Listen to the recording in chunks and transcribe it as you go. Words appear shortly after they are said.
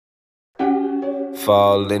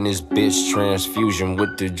Fall in this bitch transfusion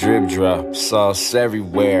with the drip drop. Sauce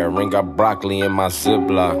everywhere, ring got broccoli in my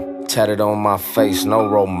Ziploc. Tatted on my face, no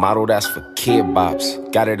role model, that's for kid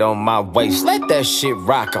bops. Got it on my waist, let that shit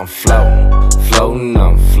rock, I'm floating. Floating,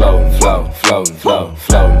 I'm floating, floating, floating, floating,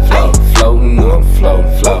 floating, floating, floating, I'm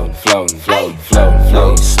floating, floating, floating, floating, floating,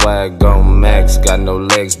 floating. Swag on max, got no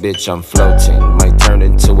legs, bitch, I'm floating. Might turn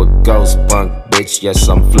into a ghost punk, bitch, yes,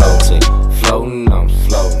 I'm floating. Floating, I'm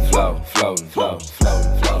floating, floating, floating, floating, floating,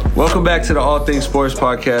 floating. Welcome back to the All Things Sports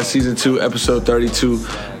Podcast, Season 2, Episode 32.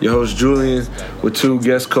 Your host, Julian, with two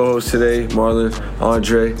guest co-hosts today, Marlon,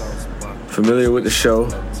 Andre. Familiar with the show.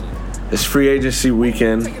 It's free agency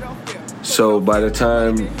weekend, so by the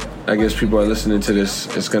time, I guess, people are listening to this,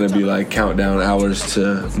 it's going to be like countdown hours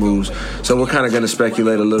to moves. So we're kind of going to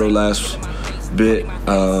speculate a little last bit.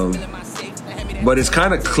 But it's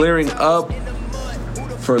kind of clearing up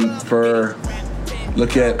for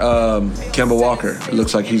look at Kemba Walker. It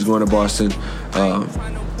looks like he's going to Boston.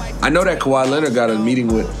 I know that Kawhi Leonard got a meeting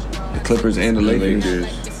with the Clippers and the Lakers.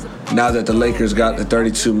 Now that the Lakers got the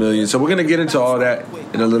 $32 million. So we're going to get into all that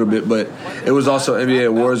in a little bit. But it was also NBA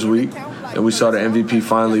Awards week, and we saw the MVP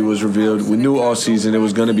finally was revealed. We knew all season it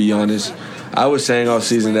was going to be Giannis. I was saying all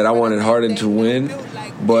season that I wanted Harden to win,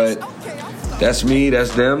 but that's me,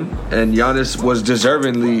 that's them. And Giannis was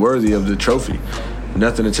deservingly worthy of the trophy.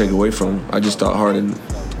 Nothing to take away from him. I just thought Harden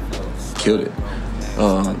killed it.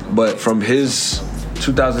 But from his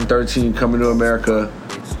 2013 coming to America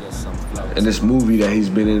and this movie that he's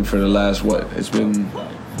been in for the last, it's been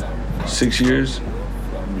 6 years?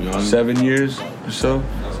 7 years or so?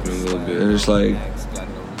 It's been a little bit. And it's like,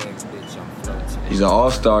 he's an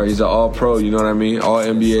all-star, he's an all-pro, you know what I mean?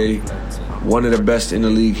 All-NBA, one of the best in the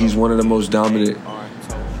league. He's one of the most dominant,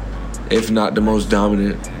 if not the most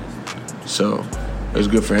dominant. So it was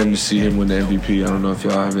good for him to see him win the MVP. I don't know if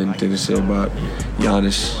y'all have anything to say about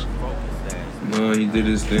Giannis. No, he did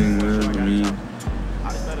his thing, man. I mean,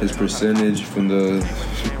 his percentage from the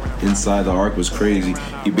inside the arc was crazy.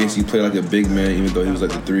 He basically played like a big man, even though he was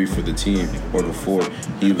like the 3 for the team, or the 4.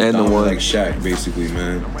 He was dominant like Shaq, basically,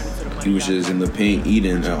 man. He was just in the paint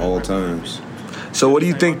eating at all times. So what do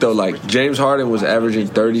you think, though? Like, James Harden was averaging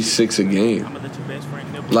 36 a game.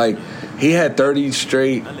 Like, he had 30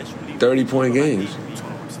 straight 30-point games.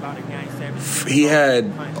 He had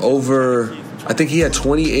I think he had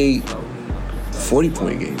 28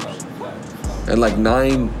 40-point games. And like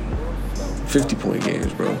 9 50-point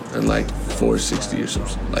games, bro. And like 460 or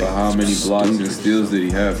something. Like, but how many blocks and steals did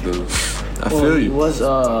he have, though? I feel you. He was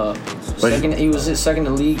second. He was second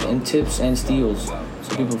in the league in tips and steals.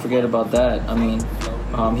 So people forget about that. I mean,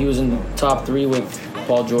 he was in the top 3 with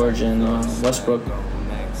Paul George and Westbrook.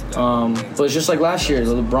 But it's just like last year.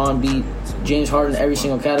 LeBron beat James Harden in every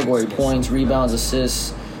single category: points, rebounds,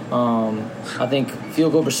 assists. I think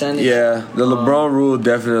field goal percentage. Yeah, the LeBron rule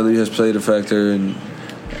definitely has played a factor in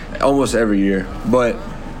almost every year. But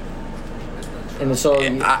and so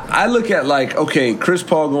I look at, like, okay, Chris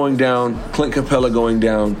Paul going down, Clint Capella going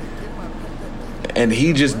down, and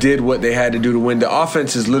he just did what they had to do to win. The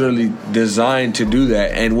offense is literally designed to do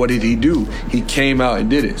that. And what did he do? He came out and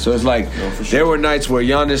did it. So it's like, there were nights where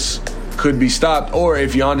Giannis could be stopped, or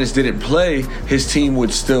if Giannis didn't play, his team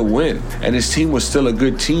would still win. And his team was still a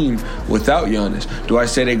good team without Giannis. Do I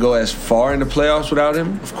say they go as far in the playoffs without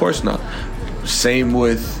him? Of course not. Same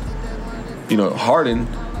with, Harden.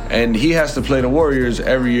 And he has to play the Warriors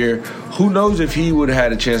every year. Who knows if he would have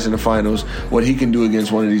had a chance in the finals, what he can do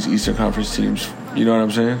against one of these Eastern Conference teams. You know what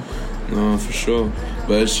I'm saying? No, for sure.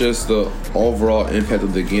 But it's just the overall impact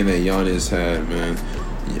of the game that Giannis had, man.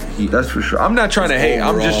 That's for sure. I'm not trying to hate.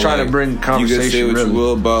 I'm just trying to bring conversation. You can say what you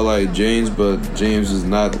will about, like, James, but James is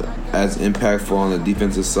not as impactful on the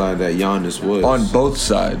defensive side that Giannis was. On both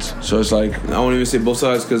sides. So it's like, I won't even say both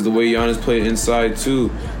sides, because the way Giannis played inside, too,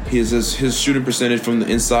 his shooting percentage from the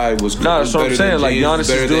inside was no, that's what I'm saying. Like, Giannis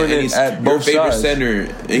is doing it at both sides. Center,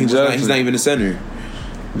 and he's not even a center.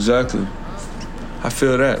 Exactly. I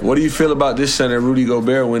feel that. What do you feel about this center, Rudy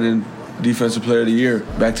Gobert, winning Defensive Player of the Year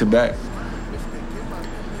back-to-back?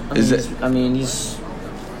 He's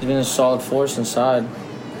been a solid force inside.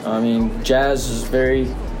 I mean, Jazz is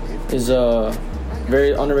a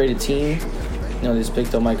very underrated team. They just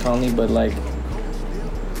picked up Mike Conley, but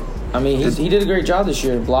he did a great job this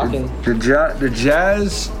year blocking. The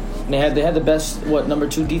Jazz. They had the best number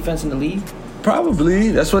 2 defense in the league. Probably.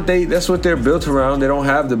 That's what they're built around. They don't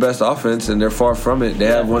have the best offense, and they're far from it. They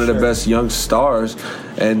have one of the best young stars,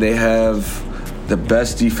 and they have the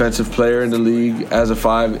best defensive player in the league as a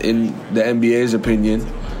 5 in the NBA's opinion.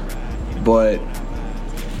 But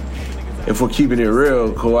if we're keeping it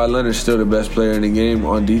real, Kawhi Leonard's still the best player in the game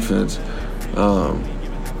on defense.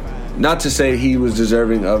 Not to say he was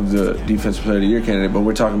deserving of the Defensive Player of the Year candidate, but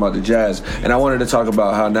we're talking about the Jazz. And I wanted to talk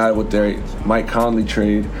about how now with their Mike Conley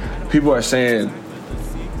trade, people are saying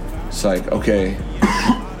it's like, okay,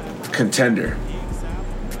 contender.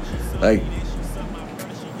 Like,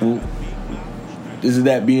 isn't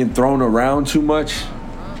that being thrown around too much?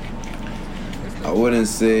 I wouldn't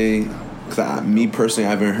say, because me personally, I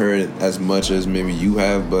haven't heard as much as maybe you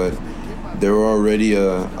have, but they were already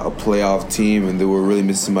a playoff team, and they were really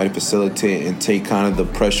missing somebody to facilitate and take kind of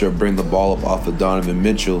the pressure of bring the ball up off of Donovan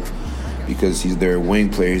Mitchell, because he's their wing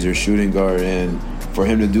player, he's their shooting guard, and for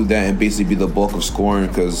him to do that and basically be the bulk of scoring,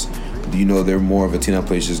 because they're more of a team that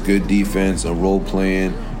plays just good defense, a role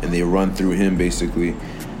playing, and they run through him basically.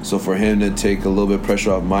 So for him to take a little bit of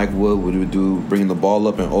pressure off Mike would do bringing the ball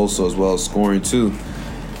up and also as well as scoring too.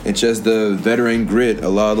 It's just the veteran grit. A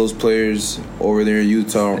lot of those players over there in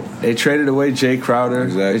Utah. They traded away Jay Crowder.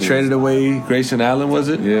 Exactly. They traded away Grayson Allen, was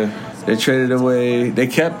it? Yeah. They traded away. They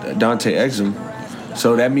kept Dante Exum.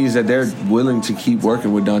 So that means that they're willing to keep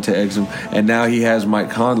working with Dante Exum. And now he has Mike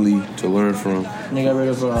Conley to learn from. And they got rid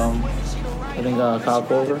of, I think, Kyle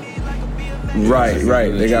Korver. Right.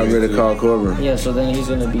 They got rid of Kyle Korver. Yeah, so then he's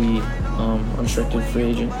going to be unrestricted free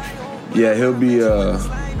agent. Yeah, he'll be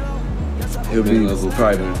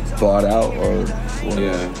probably bought out or.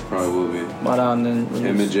 Yeah, probably will be. Bought out and then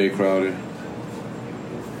him and Jay Crowder.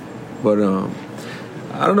 But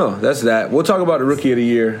I don't know. That's that. We'll talk about the Rookie of the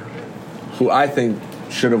Year, who I think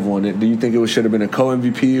should have won it. Do you think it should have been a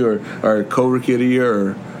co-MVP or co-Rookie of the Year,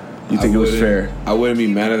 or you think it was fair? I wouldn't be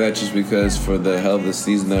mad at that just because for the hell of the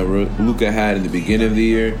season that Luka had in the beginning of the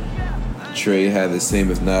year, Trey had the same,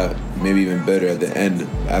 if not maybe even better at the end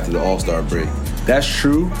after the All-Star break. That's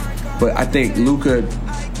true, but I think Luka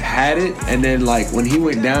had it, and then like when he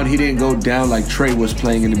went down, he didn't go down like Trey was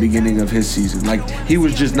playing in the beginning of his season. Like he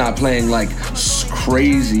was just not playing like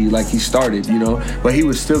crazy like he started, but he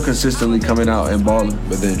was still consistently coming out and balling.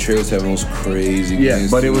 But then Trey was having those crazy games. Yeah,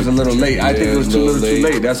 but it was a little late. I think it was too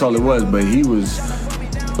late. That's all it was. But he was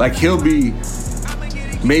like, he'll be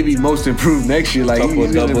maybe most improved next year. Like couple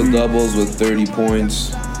doubles with 30 points.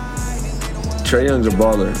 Trae Young's a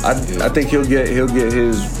baller. I think he'll get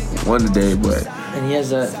his one today, but. And he has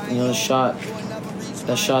that,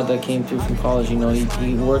 shot that came through from college. He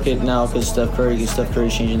work it now because Steph Curry's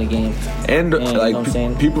changing the game. And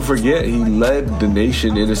like people forget, he led the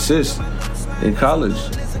nation in assists in college,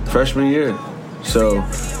 freshman year. So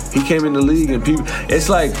he came in the league, and people, it's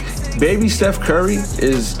like baby Steph Curry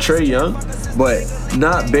is Trae Young, but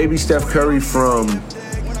not baby Steph Curry from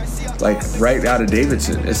like right out of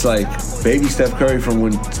Davidson. It's like baby Steph Curry from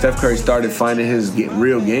when Steph Curry started finding his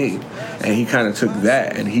real game. And he kind of took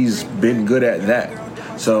that, and he's been good at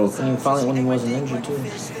that. So and finally when he wasn't injured too.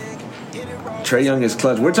 Trae Young is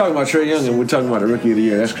clutch. We're talking about Trae Young, and we're talking about the Rookie of the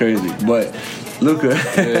Year. That's crazy. But Luka,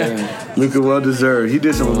 Luka, well deserved. He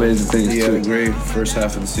did some amazing things. He had a great first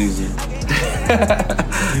half of the season.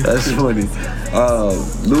 That's funny.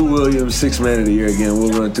 Lou Williams, Sixth Man of the Year again.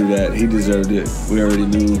 We'll run through that. He deserved it. We already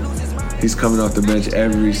knew. He's coming off the bench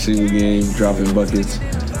every single game, dropping buckets.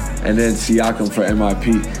 And then Siakam for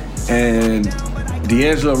MIP. And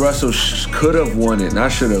D'Angelo Russell could have won it.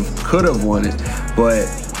 Not should have. Could have won it. But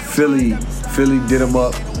Philly did him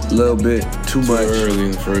up a little bit too much. Too early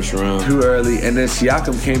in the first round. Too early. And then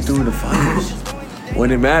Siakam came through in the finals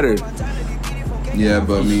when it mattered. Yeah,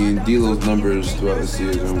 but I mean, D'Lo's numbers throughout the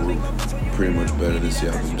season were pretty much better than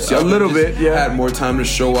Siakam. A little bit, yeah. Had more time to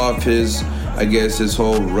show off his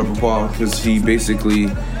whole repertoire, because he basically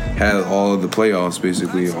had all of the playoffs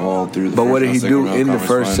basically all through the But first what did he do in the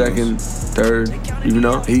first, finals. second, third? Even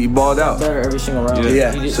though he balled out. Better every single round.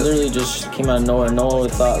 Yeah. He literally just came out of nowhere. No one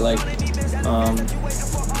would thought like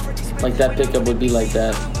that pickup would be like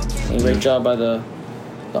that. And great job by the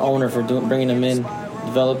owner for bringing him in,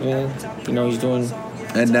 developing him. He's doing.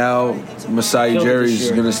 And now Masai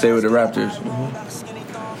Ujiri's going to stay with the Raptors.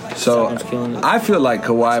 Mm-hmm. So I feel like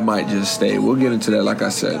Kawhi might just stay. We'll get into that, like I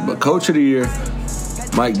said. But Coach of the Year,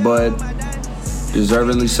 Mike Bud,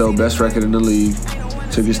 deservedly so, best record in the league.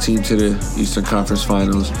 Took his team to the Eastern Conference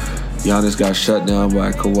Finals. Giannis got shut down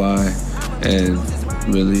by Kawhi. And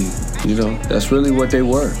really, that's really what they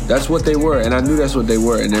were. That's what they were. And I knew that's what they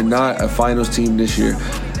were. And they're not a finals team this year.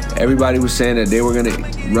 Everybody was saying that they were going to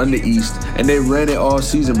run the East. And they ran it all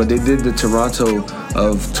season, but they did the Toronto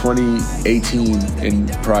of 2018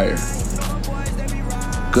 and prior.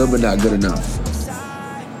 Good, but not good enough.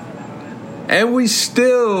 And we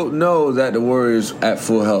still know that the Warriors at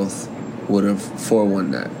full health would have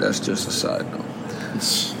 4-1 that. That's just a side note.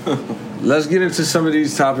 Let's get into some of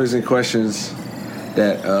these topics and questions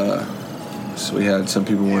that so we had some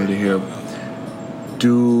people wanted to hear.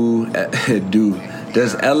 Does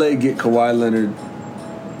LA get Kawhi Leonard?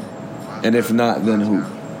 And if not, then who?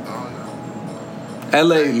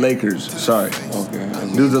 LA Lakers, sorry. Okay.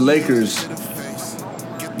 Do the Lakers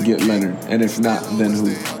get Leonard? And if not, then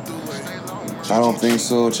who? I don't think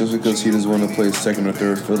so, just because he doesn't want to play second or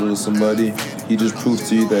third fiddle to somebody. He just proves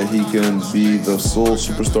to you that he can be the sole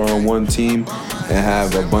superstar on one team and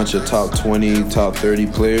have a bunch of top 20, top 30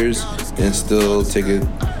 players and still take it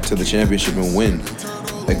to the championship and win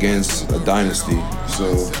against a dynasty.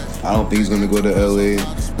 So I don't think he's going to go to LA.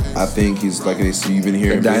 I think he's like they see you've been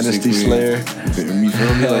here. A dynasty slayer. You feel me?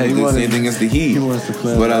 Like he did the same thing as the Heat. He wants to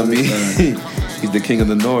play. But I mean, he's the king of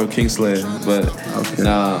the North, King Slayer. But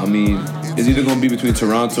nah, I mean, it's either gonna be between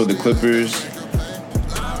Toronto, the Clippers.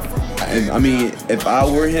 I mean, if I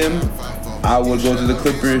were him, I would go to the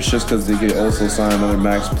Clippers just because they could also sign another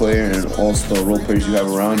max player, and also the role players you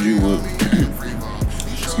have around you would,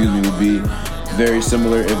 would be very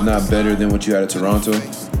similar, if not better, than what you had at Toronto.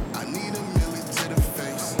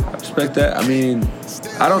 Respect that. I mean,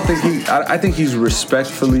 I don't think I think he's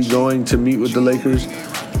respectfully going to meet with the Lakers,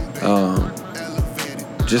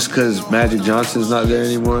 just because Magic Johnson's not there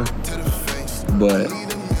anymore. But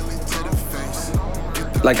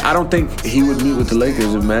like, I don't think he would meet with the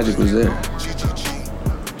Lakers if Magic was there.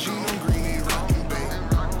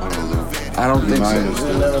 I don't think so.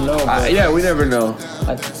 We never know. Yeah, we never know.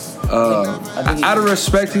 I think Out of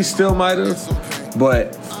respect, he still might have,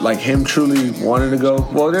 but like him truly wanting to go.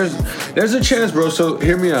 Well, there's a chance, bro. So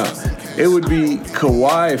hear me out. It would be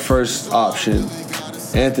Kawhi first option,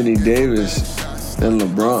 Anthony Davis, then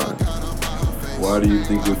LeBron. Why do you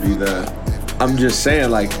think it would be that? I'm just saying,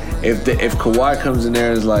 like, if Kawhi comes in there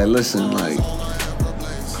and is like, listen, like,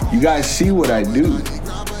 you guys see what I do.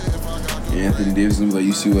 Yeah, Anthony Davis is like,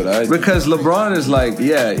 you see what I do. Because LeBron is like,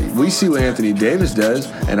 yeah, we see what Anthony Davis does,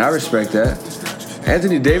 and I respect that.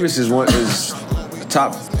 Anthony Davis is a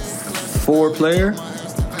top 4 player.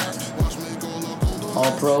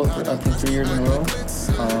 All pro, I think 3 years in a row.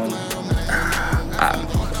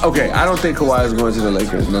 Okay, I don't think Kawhi is going to the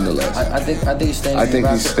Lakers, nonetheless. I think he's staying. I think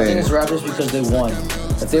he's staying. I think it's Raptors because they won.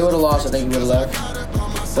 If they would have lost, I think he would have left.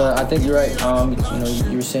 But I think you're right.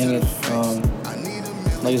 You were saying it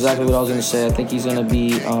like exactly what I was gonna say. I think he's gonna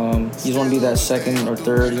be. He's want to be that second or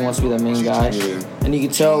third. He wants to be that main guy. Yeah. And you can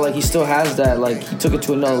tell like he still has that. Like he took it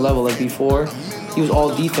to another level. Like before, he was all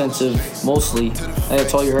defensive mostly. And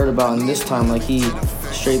that's all you heard about. And this time, like he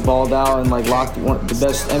straight balled out and like locked the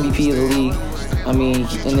best MVP of the league. I mean,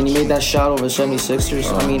 and then he made that shot over the 76ers.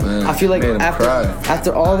 Oh, I mean, man. I feel like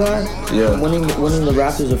after all that, yeah, winning the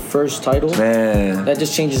Raptors' first title, man, that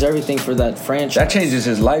just changes everything for that franchise. that changes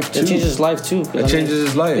his life too. That changes his life too. That changes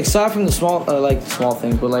his life. Aside from the small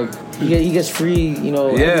things, but like he gets free,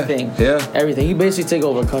 everything. Yeah. Everything. He basically take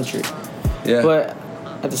over a country. Yeah. But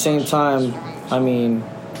at the same time, I mean,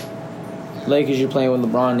 Lakers, you're playing with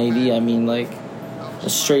LeBron and AD. I mean, like a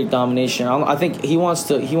straight domination. I think he wants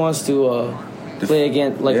to. Play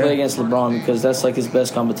against LeBron because that's like his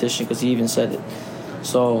best competition because he even said it.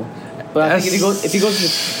 So, but I think if he goes to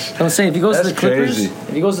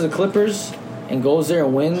the Clippers and goes there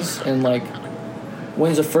and wins and like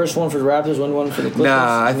wins the first one for the Raptors, win one for the Clippers.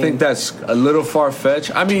 Nah, I think that's a little far-fetched.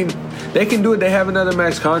 I mean, they can do it. They have another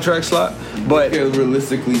max contract slot, but they could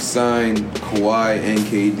realistically sign Kawhi and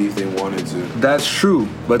KD if they wanted to. That's true.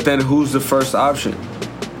 But then who's the first option?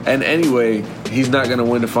 And anyway, he's not going to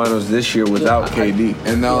win the finals this year without KD.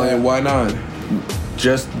 And why not?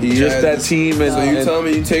 Just that team. And, so you tell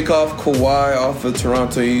me you take off Kawhi off of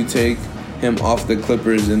Toronto, you take him off the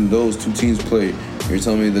Clippers, and those two teams play. You're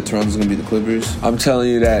telling me that Toronto's going to be the Clippers? I'm telling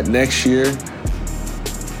you that next year.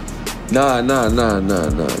 Nah.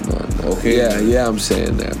 Okay. Yeah, I'm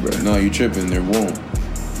saying that, bro. No, you tripping. There won't.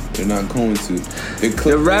 They're not going to. The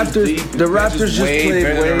Raptors just played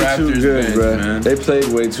way too good, bro. Man. They played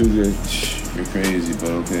way too good. You're crazy, but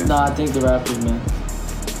okay. Nah, I think the Raptors, man.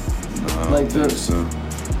 No, I don't think so.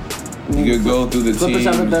 You could go through the Clippers teams.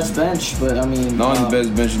 have the best bench, but I mean... Not the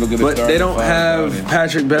best bench. Look at the But they don't have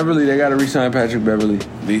Patrick Beverly. They got to re-sign Patrick Beverly.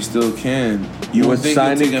 They still can. You would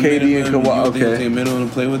sign KD and Kawhi. Okay. You take a minimum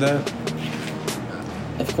to play with that?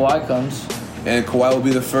 If Kawhi comes... And Kawhi will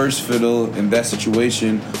be the first fiddle in that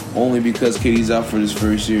situation only because KD's out for his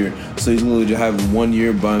first year. So he's going to have 1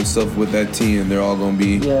 year by himself with that team, and they're all going to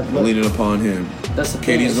be leaning upon him. That's the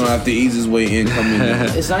thing. KD's going to have to ease his way in coming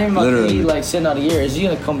in. It's not even about KD like sitting out a year. Is he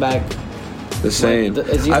going to come back the same?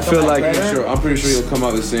 I feel like I'm pretty sure he'll come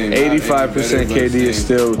out the same. 85% KD is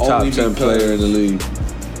still top 10 player in the league.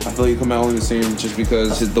 I feel like he'll come out only the same just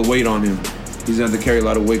because the weight on him. He's gonna have to carry a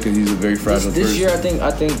lot of weight because he's a very fragile person. This year, I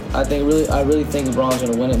really think LeBron's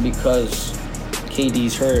gonna win it because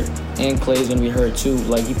KD's hurt and Klay's gonna be hurt too.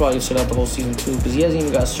 Like he probably sit out the whole season too because he hasn't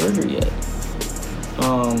even got surgery yet.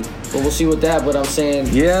 But we'll see with that. But I'm saying,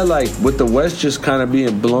 yeah, like with the West just kind of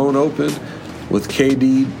being blown open, with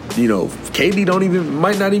KD, KD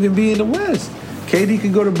might not even be in the West. KD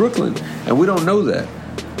can go to Brooklyn, and we don't know that.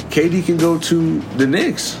 KD can go to the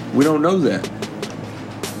Knicks. We don't know that.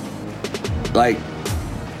 Like,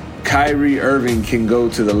 Kyrie Irving can go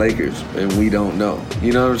to the Lakers, and we don't know.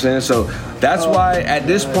 You know what I'm saying? So that's why at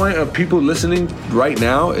this point of people listening right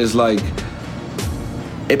now is like,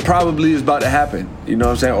 it probably is about to happen. You know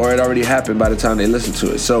what I'm saying? Or it already happened by the time they listen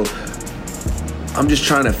to it. So I'm just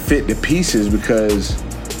trying to fit the pieces because,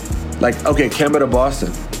 like, okay, Kemba to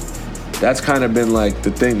Boston. That's kind of been like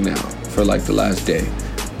the thing now for like the last day.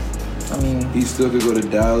 I mean, he still could go to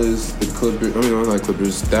Dallas, the Clippers. Not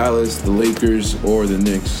Clippers, Dallas, the Lakers, or the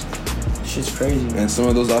Knicks. Shit's crazy. And some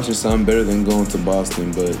of those options sound better than going to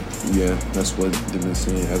Boston, but yeah, that's what they've been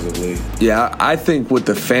saying as of late. Yeah, I think with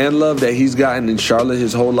the fan love that he's gotten in Charlotte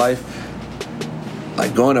his whole life,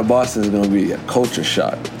 like going to Boston is going to be a culture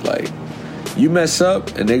shock. Like, you mess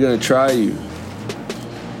up and they're going to try you.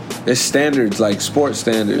 It's standards, like sports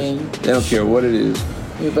standards. I mean, they don't care what it is.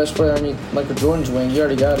 You're the best player on Michael Jordan's wing. You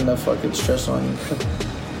already got enough fucking stress on you.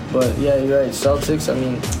 But yeah, you're right. Celtics, I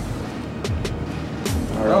mean,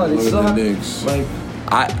 they still have, Knicks. Like,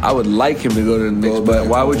 I would like him to go to the Knicks, but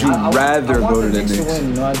why would you rather go to the Knicks?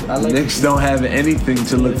 The Knicks don't have anything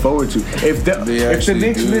to look forward to. If the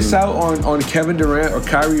Knicks miss out on Kevin Durant or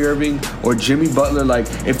Kyrie Irving or Jimmy Butler, like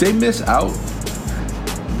if they miss out,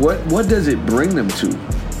 what does it bring them to?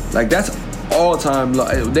 Like that's all-time low.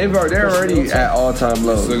 They're already at all-time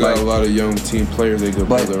low. Still got a lot of young team players they could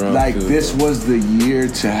build around. Like this was the year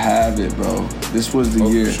to have it, bro. This was the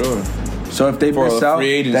year. For sure. So if they miss out,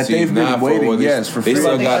 that they've been waiting, yes, for free. They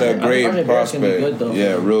still got a great prospect.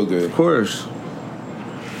 Yeah, real good. Of course.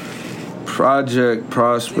 Project,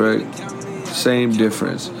 prospect, same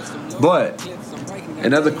difference. But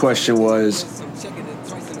another question was,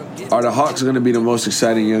 are the Hawks going to be the most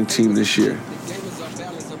exciting young team this year?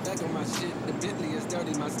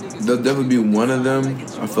 They'll definitely be one of them.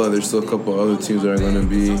 I feel like there's still a couple other teams that are going to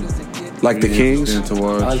be like the Kings. I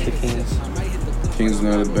like the Kings. Kings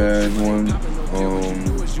not a bad one.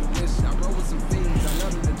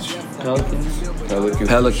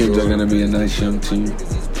 Pelicans are going to be a nice young team.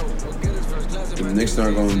 The Knicks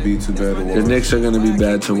aren't going to be too bad to watch. The Knicks are going to be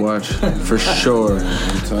bad to watch, for sure.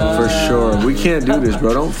 For sure. We can't do this,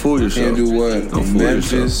 bro. Don't fool yourself. Can't do what? Don't fool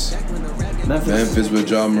Memphis with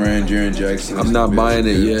John Moran, Jaren Jackson. I'm not buying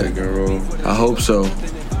it yet. I hope so.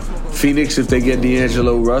 Phoenix, if they get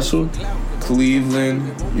D'Angelo Russell. Cleveland,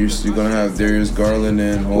 you're going to have Darius Garland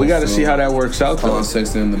and we got to see how that works out, though. Colin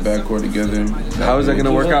Sexton in the backcourt together. How is that going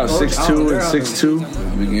to work out? 6'2" and 6'2"?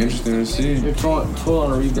 It'll be interesting to see. You're full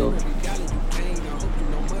on a rebuild.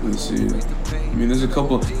 Let's see. I mean, there's a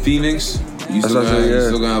couple. Phoenix, you still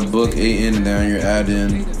going to have Book, Ayton, and then you're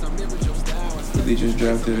adding. Who they just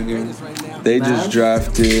drafted again? They just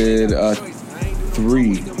drafted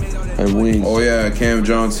 3 at wing. Oh, yeah, Cam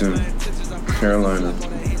Johnson, Carolina.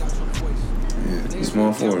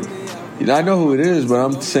 Small forward. I know who it is, but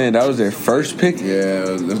I'm saying that was their first pick. Yeah,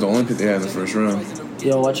 that's the only pick they had in the first round.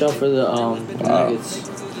 Yo, watch out for the Nuggets.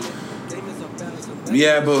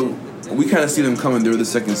 Yeah, but we kind of see them coming. They're the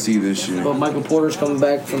second seed this year. But Michael Porter's coming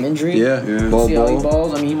back from injury. Yeah. See how he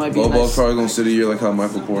balls? I mean, he might be Ball's probably going to sit a year like how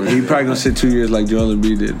Michael Porter He probably going to sit 2 years like Joel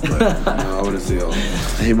Embiid did. But no, I wouldn't say all.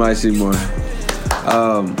 He might see more.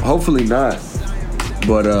 Hopefully not.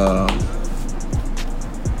 But,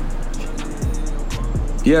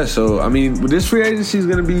 yeah, so, I mean, this free agency is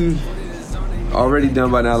going to be already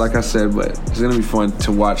done by now, like I said, but it's going to be fun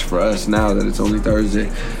to watch for us now that it's only Thursday.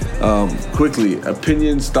 Quickly,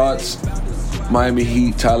 opinions, thoughts, Miami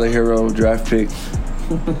Heat, Tyler Hero, draft pick.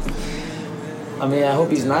 I mean, I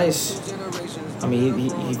hope he's nice. I mean,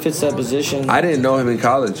 he fits that position. I didn't know him in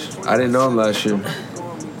college. I didn't know him last year.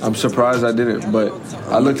 I'm surprised I didn't, but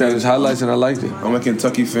I looked at his highlights and I liked it. I'm a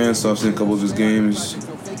Kentucky fan, so I've seen a couple of his games.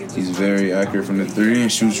 He's very accurate from the three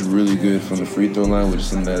and shoots really good from the free throw line, which is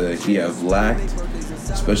something that he has lacked,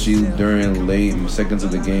 especially during late seconds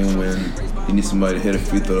of the game when you need somebody to hit a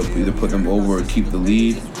free throw to either put them over or keep the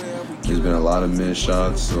lead. There's been a lot of missed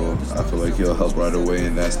shots, so I feel like he'll help right away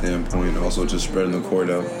in that standpoint. Also, just spreading the court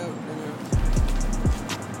out.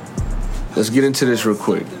 Let's get into this real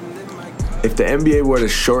quick. If the NBA were to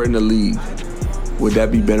shorten the league, would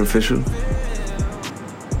that be beneficial?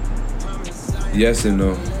 Yes and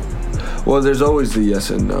no. Well, there's always the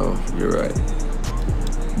yes and no. You're right.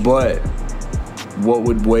 But what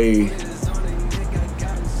would weigh?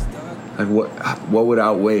 Like what would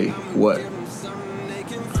outweigh what?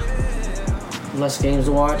 less games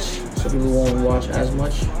to watch, so people won't watch as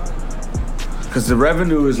much. Because the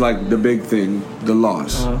revenue is like the big thing, the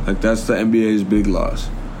loss. Like that's the NBA's big loss.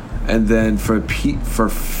 And then for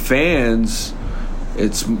fans,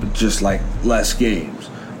 it's just like less games.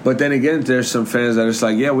 But then again, there's some fans that are just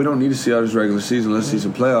like, yeah, we don't need to see all this regular season. Let's see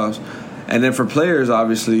some playoffs. And then for players,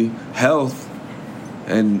 obviously, health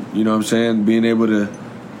and, you know what I'm saying, being able to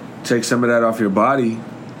take some of that off your body,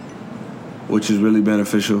 which is really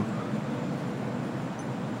beneficial.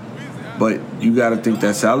 But you got to think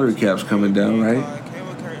that salary cap's coming down, right?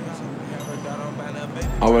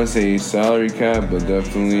 I want to say salary cap, but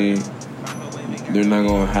definitely they're not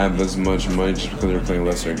going to have as much money just because they're playing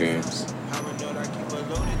lesser games.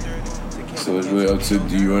 So it's really up to,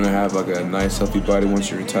 do you want to have like a nice healthy body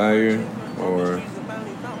once you retire, or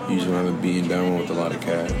you just want to have a beaten down one with a lot of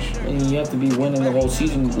cash? And you have to be winning the whole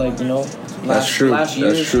season, like, you know. That's true. That's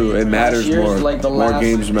true. It matters more. Like more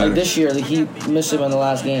games matter. Like this year, the Heat missed him in the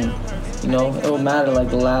last game. You know, it will matter like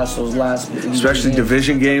those last. Especially games.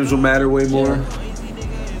 Division games will matter way more.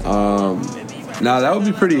 Yeah. Now that would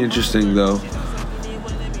be pretty interesting though.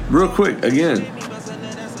 Real quick, again,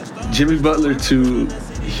 Jimmy Butler to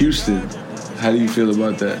Houston. How do you feel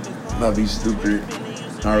about that? That'd be stupid.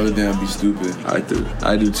 I really think that'd be stupid.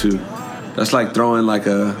 I do too. That's like throwing like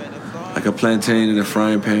a plantain in a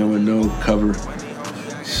frying pan with no cover.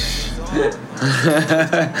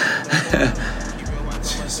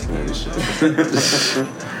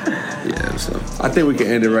 Yeah, so I think we can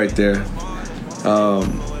end it right there.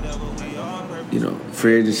 You know,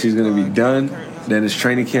 free agency is going to be done. Then it's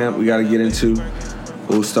training camp we got to get into.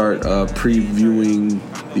 We'll start previewing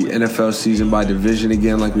the NFL season by division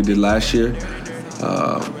again like we did last year.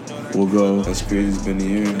 We'll go. That's crazy. It's been a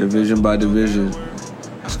year. Division by division.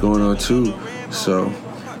 It's going on too. So,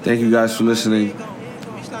 thank you guys for listening.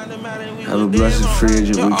 Have a blessed free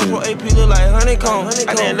agent weekend. AP look like honeycomb.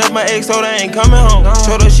 I done left my ex, so they ain't coming home.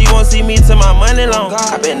 Told her she won't see me till my money long.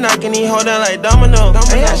 I been knocking these hoes down like domino.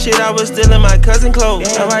 Ain't that shit, I was still in my cousin clothes.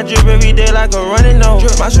 Now I drip every day like a running nose.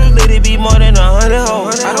 My shoes let it be more than 100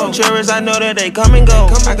 hoes. I don't cherish, I know that they come and go.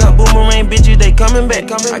 I got boomerang bitches, they coming back.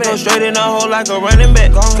 I go straight in a hole like a running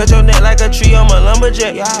back. Cut your neck like a tree, I'm a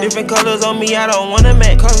lumberjack. Different colors on me, I don't wanna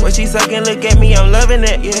match. When she suckin', look at me, I'm loving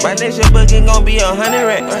it. My next shit booking gon' be 100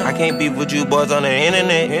 racks. I can't beef with you boys on the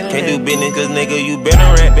internet. Can't do business cause nigga you been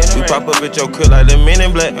a rat. We pop up at your crib like the Men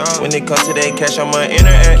in Black. When it comes to that cash, I'ma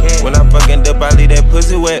interact. When I fucking dip, I leave that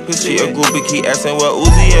pussy wet. She a groupie, keep asking where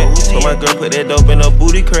Uzi at. So my girl put that dope in her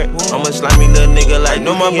booty crack. I'm a slimy little nigga like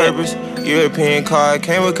know my purpose. European car,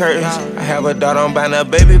 came with curtains. I have a daughter, I'm buying a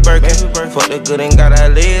baby Birkin. Fuck the good and got her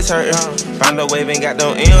legs hurting. Found a wave and got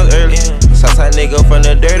them M's early. Southside nigga from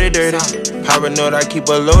the dirty. Paranoid, I keep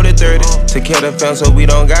a loaded 30. To kill the fam so we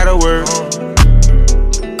don't gotta worry.